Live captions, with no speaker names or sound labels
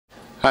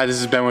Hi,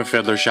 this is Ben with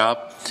Fiddler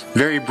Shop.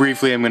 Very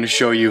briefly, I'm going to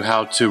show you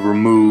how to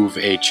remove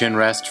a chin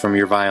rest from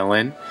your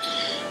violin.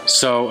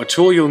 So a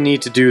tool you'll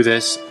need to do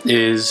this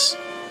is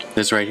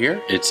this right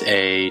here. It's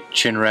a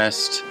chin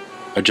rest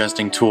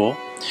adjusting tool.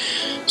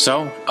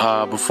 So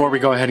before we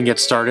go ahead and get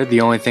started,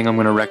 the only thing I'm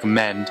going to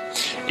recommend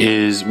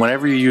is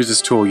whenever you use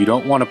this tool, you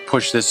don't want to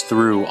push this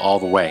through all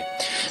the way.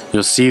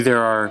 You'll see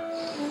there are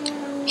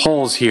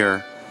holes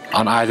here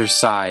on either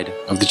side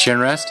of the chin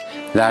rest.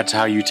 That's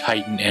how you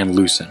tighten and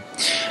loosen.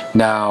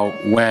 Now,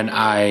 when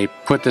I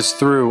put this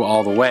through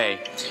all the way,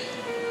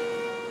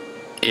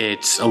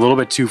 it's a little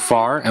bit too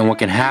far, and what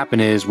can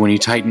happen is when you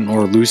tighten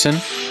or loosen,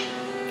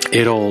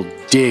 it'll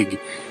dig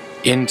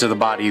into the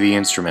body of the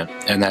instrument,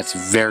 and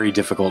that's very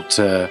difficult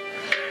to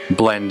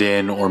blend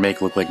in or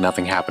make look like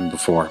nothing happened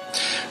before.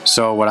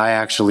 So what I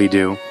actually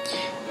do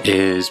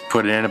is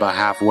put it in about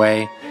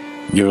halfway,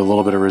 give it a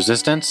little bit of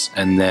resistance,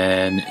 and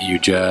then you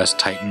just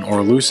tighten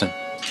or loosen.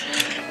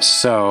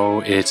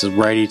 So it's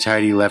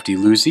righty-tighty,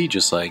 lefty-loosey,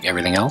 just like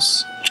everything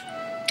else.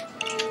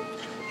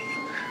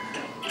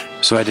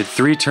 So I did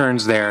 3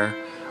 turns there.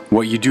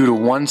 What you do to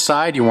one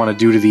side, you want to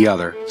do to the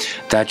other.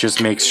 That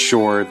just makes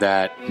sure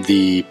that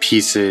the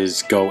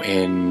pieces go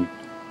in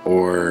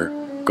or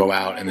go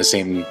out in the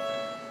same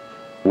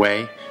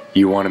way.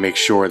 You want to make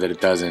sure that it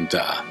doesn't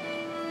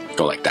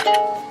go like that.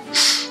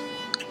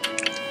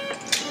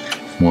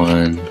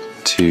 1,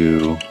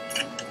 2,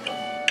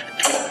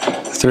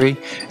 3.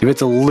 If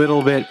it's a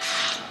little bit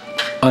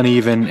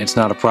uneven, it's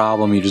not a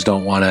problem. You just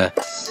don't want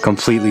to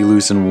completely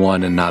loosen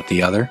one and not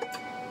the other.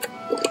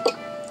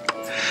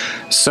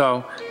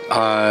 So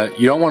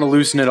you don't want to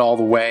loosen it all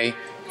the way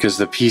because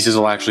the pieces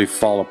will actually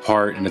fall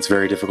apart and it's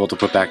very difficult to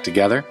put back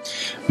together.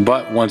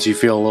 But once you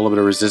feel a little bit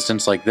of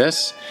resistance like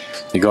this,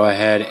 you go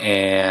ahead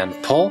and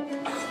pull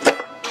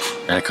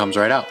and it comes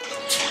right out.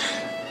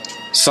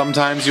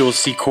 Sometimes you'll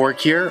see cork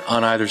here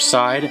on either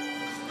side,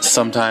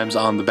 sometimes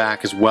on the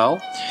back as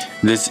well.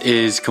 This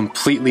is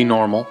completely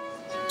normal,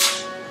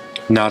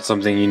 not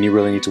something you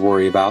really need to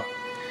worry about.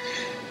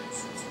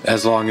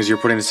 As long as you're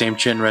putting the same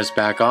chin rest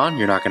back on,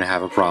 you're not going to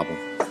have a problem.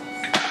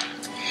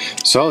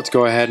 So let's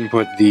go ahead and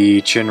put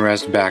the chin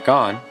rest back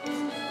on.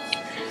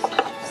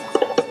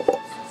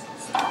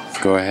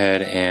 Go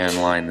ahead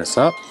and line this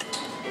up.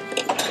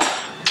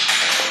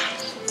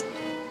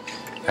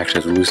 Actually, I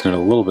have to loosen it a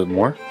little bit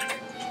more.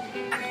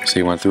 So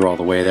you went through all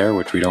the way there,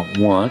 which we don't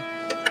want.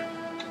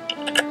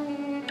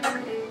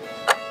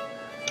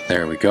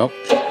 There we go.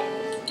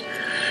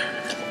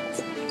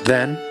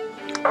 Then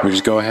we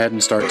just go ahead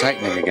and start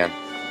tightening again.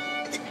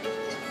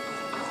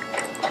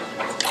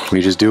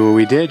 We just do what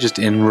we did, just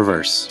in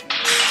reverse.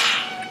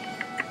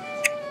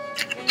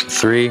 So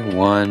 3,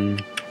 1,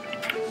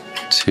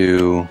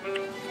 2,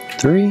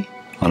 3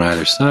 on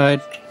either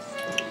side.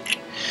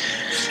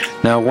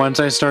 Now once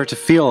I start to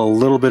feel a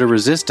little bit of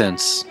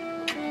resistance,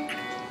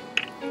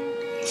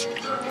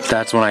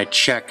 that's when I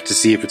check to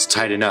see if it's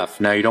tight enough.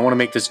 Now you don't want to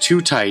make this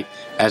too tight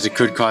as it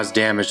could cause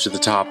damage to the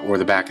top or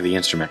the back of the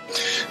instrument.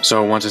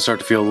 So once I start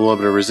to feel a little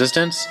bit of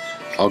resistance,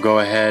 I'll go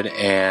ahead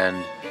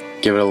and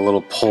give it a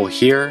little pull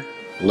here,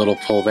 a little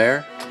pull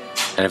there,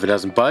 and if it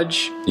doesn't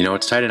budge, you know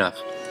it's tight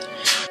enough.